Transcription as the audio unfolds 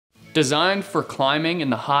Designed for climbing in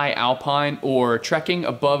the high alpine or trekking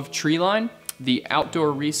above tree line, the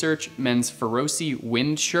Outdoor Research men's Ferrosi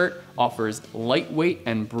Windshirt offers lightweight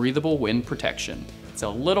and breathable wind protection. It's a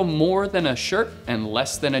little more than a shirt and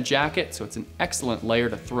less than a jacket, so it's an excellent layer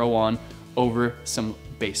to throw on over some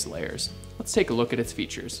base layers. Let's take a look at its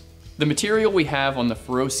features. The material we have on the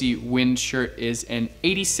Ferrosi Windshirt is an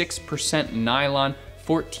 86% nylon,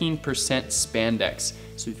 14% spandex.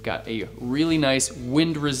 So we've got a really nice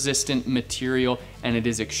wind-resistant material, and it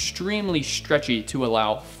is extremely stretchy to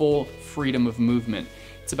allow full freedom of movement.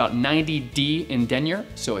 It's about 90D in denier,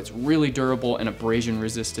 so it's really durable and abrasion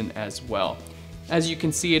resistant as well. As you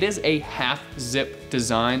can see, it is a half zip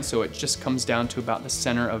design, so it just comes down to about the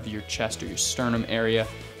center of your chest or your sternum area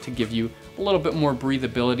to give you a little bit more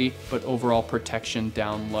breathability, but overall protection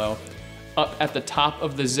down low. Up at the top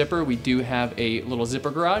of the zipper, we do have a little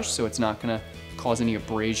zipper garage, so it's not gonna cause any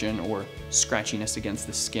abrasion or scratchiness against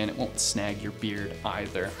the skin. It won't snag your beard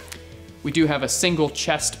either. We do have a single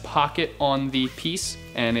chest pocket on the piece,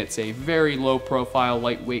 and it's a very low profile,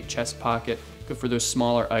 lightweight chest pocket, good for those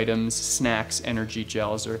smaller items, snacks, energy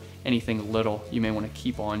gels, or anything little you may want to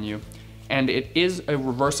keep on you. And it is a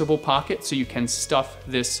reversible pocket, so you can stuff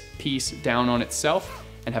this piece down on itself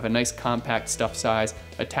and have a nice compact stuff size,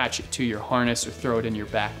 attach it to your harness or throw it in your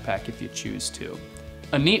backpack if you choose to.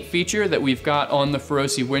 A neat feature that we've got on the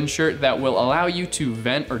Ferrosi Windshirt that will allow you to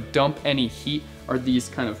vent or dump any heat are these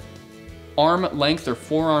kind of arm length or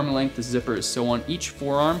forearm length zippers. So on each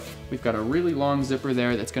forearm, we've got a really long zipper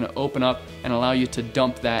there that's gonna open up and allow you to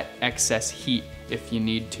dump that excess heat if you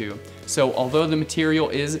need to. So although the material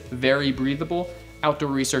is very breathable, Outdoor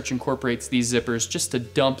Research incorporates these zippers just to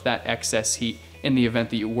dump that excess heat in the event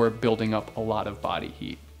that you were building up a lot of body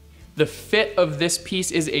heat. The fit of this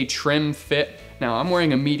piece is a trim fit. Now I'm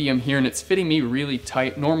wearing a medium here and it's fitting me really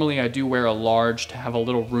tight. Normally I do wear a large to have a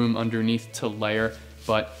little room underneath to layer,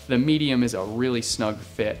 but the medium is a really snug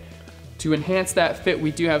fit. To enhance that fit,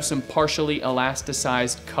 we do have some partially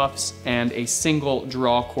elasticized cuffs and a single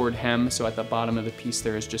draw cord hem. So at the bottom of the piece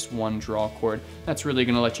there is just one draw cord. That's really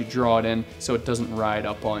gonna let you draw it in so it doesn't ride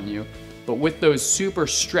up on you. But with those super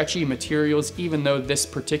stretchy materials, even though this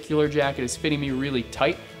particular jacket is fitting me really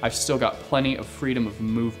tight, I've still got plenty of freedom of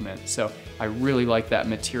movement. So I really like that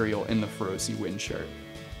material in the Ferrosi Windshirt.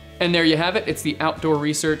 And there you have it. It's the Outdoor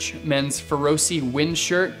Research men's Ferrosi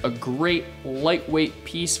Windshirt, a great lightweight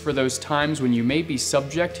piece for those times when you may be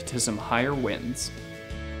subject to some higher winds.